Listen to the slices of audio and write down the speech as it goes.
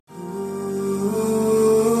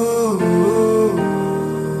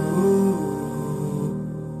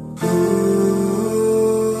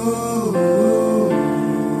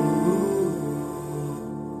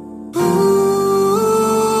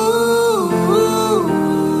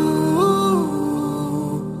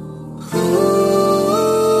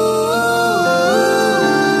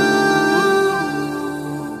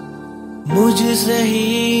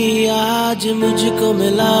आज मुझको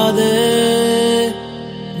मिला दे,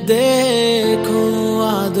 देखूं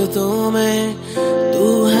आदतों में तू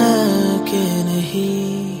है कि नहीं।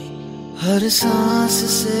 हर सांस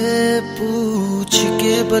से पूछ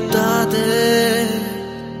के बता दे,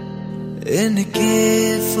 इनके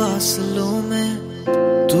फासलों में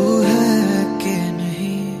तू है कि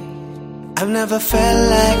नहीं। I've never felt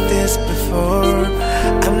like this before.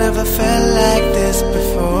 I've never felt like this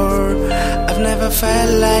before. I've never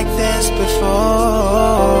felt like this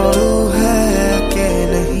before. तू है कि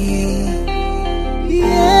नहीं।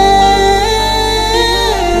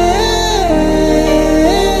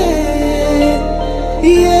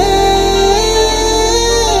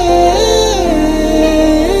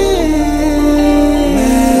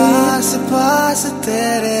 मैं आस पास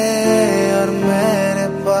तेरे और मेरे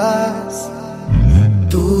पास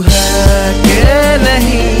तू है कि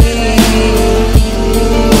नहीं।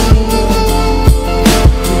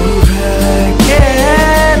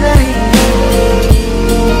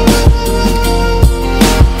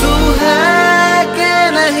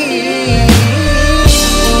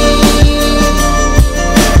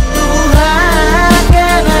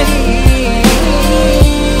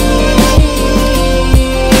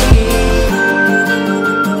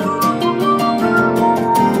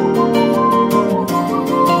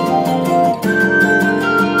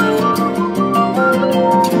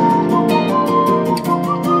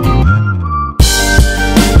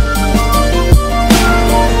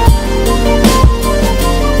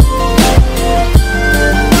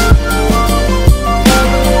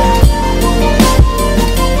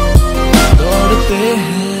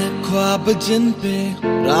 ख्वाब जिन पे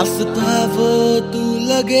रास्ता वो तू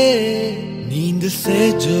लगे, नींद से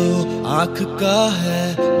जो आँख का है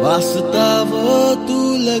वास्ता वो तू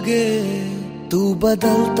लगे। तू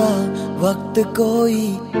बदलता वक्त कोई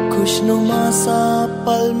खुशनुमा सा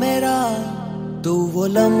पल मेरा, तू वो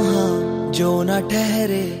लम्हा जो न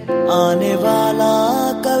ठहरे आने वाला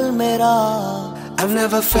कल मेरा। I've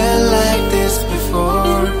never felt like this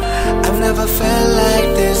before. I've never felt like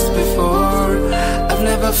this before. I've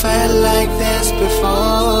never felt like this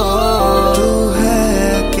before. तू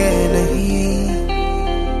है कि नहीं।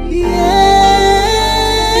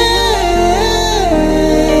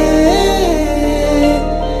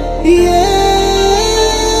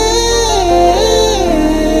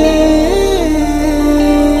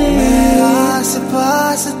 मैं आस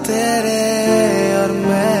पास तेरे और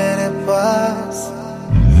मैं